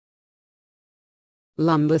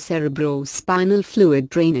lumbar cerebrospinal fluid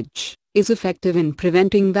drainage, is effective in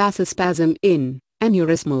preventing vasospasm in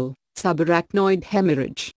aneurysmal subarachnoid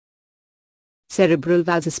hemorrhage. Cerebral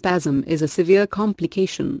vasospasm is a severe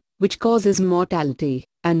complication, which causes mortality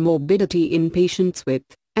and morbidity in patients with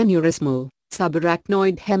aneurysmal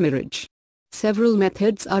subarachnoid hemorrhage. Several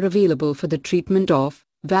methods are available for the treatment of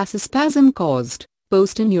vasospasm caused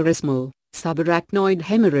post-aneurysmal subarachnoid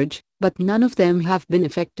hemorrhage, but none of them have been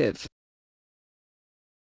effective.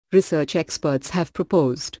 Research experts have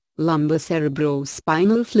proposed lumbar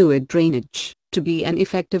cerebrospinal fluid drainage to be an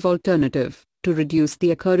effective alternative to reduce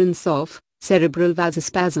the occurrence of cerebral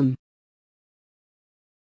vasospasm.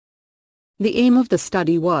 The aim of the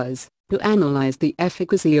study was to analyze the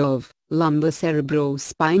efficacy of lumbar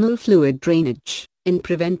cerebrospinal fluid drainage in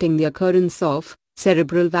preventing the occurrence of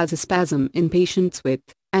cerebral vasospasm in patients with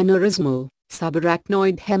aneurysmal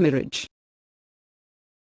subarachnoid hemorrhage.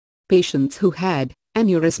 Patients who had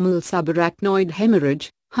aneurysmal subarachnoid hemorrhage,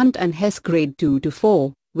 Hunt and Hess grade 2 to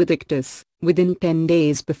 4, with ictus, within 10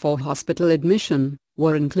 days before hospital admission,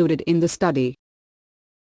 were included in the study.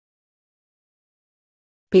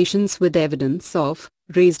 Patients with evidence of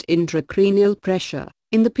raised intracranial pressure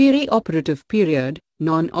in the perioperative period,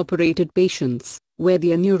 non-operated patients, where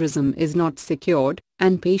the aneurysm is not secured,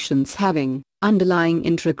 and patients having underlying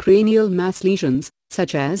intracranial mass lesions,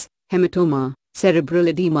 such as hematoma, cerebral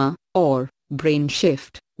edema, or brain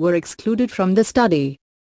shift, were excluded from the study.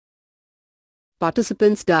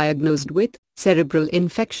 Participants diagnosed with cerebral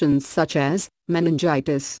infections such as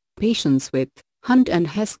meningitis, patients with Hunt and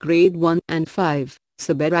Hess grade 1 and 5,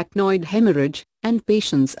 subarachnoid hemorrhage, and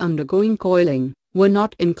patients undergoing coiling, were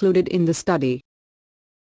not included in the study.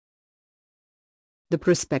 The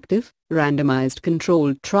prospective, randomized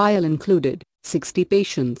controlled trial included 60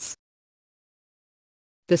 patients.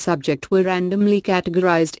 The subjects were randomly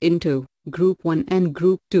categorized into Group 1 and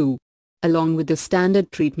Group 2. Along with the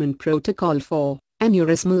standard treatment protocol for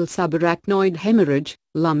aneurysmal subarachnoid hemorrhage,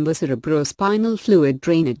 lumbar cerebrospinal fluid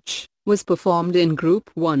drainage was performed in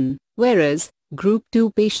Group 1, whereas Group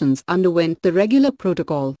 2 patients underwent the regular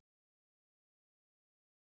protocol.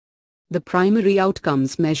 The primary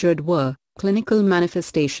outcomes measured were clinical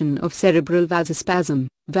manifestation of cerebral vasospasm,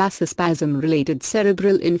 vasospasm-related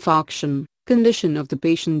cerebral infarction, condition of the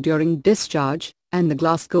patient during discharge, and the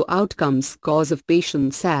Glasgow outcomes scores of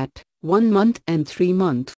patients at 1 month and 3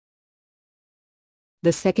 months.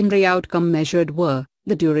 The secondary outcome measured were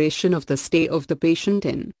the duration of the stay of the patient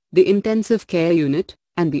in the intensive care unit,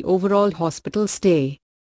 and the overall hospital stay.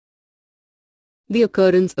 The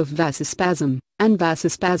occurrence of vasospasm and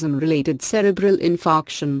vasospasm-related cerebral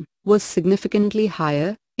infarction was significantly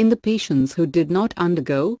higher in the patients who did not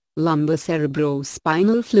undergo lumbar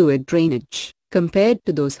cerebrospinal fluid drainage, compared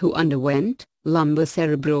to those who underwent lumbar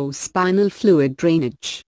cerebrospinal fluid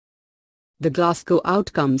drainage. The Glasgow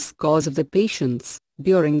outcomes scores of the patients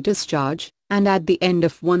during discharge and at the end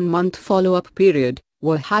of 1 month follow-up period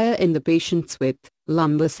were higher in the patients with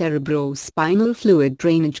lumbar cerebrospinal fluid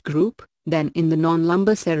drainage group than in the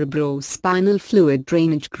non-lumbar cerebrospinal fluid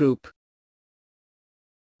drainage group.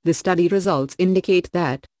 The study results indicate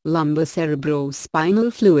that lumbar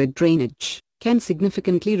cerebrospinal fluid drainage can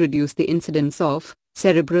significantly reduce the incidence of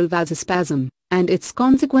cerebral vasospasm and its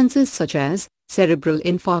consequences such as cerebral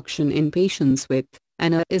infarction in patients with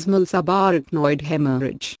aneurysmal subarachnoid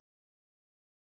hemorrhage.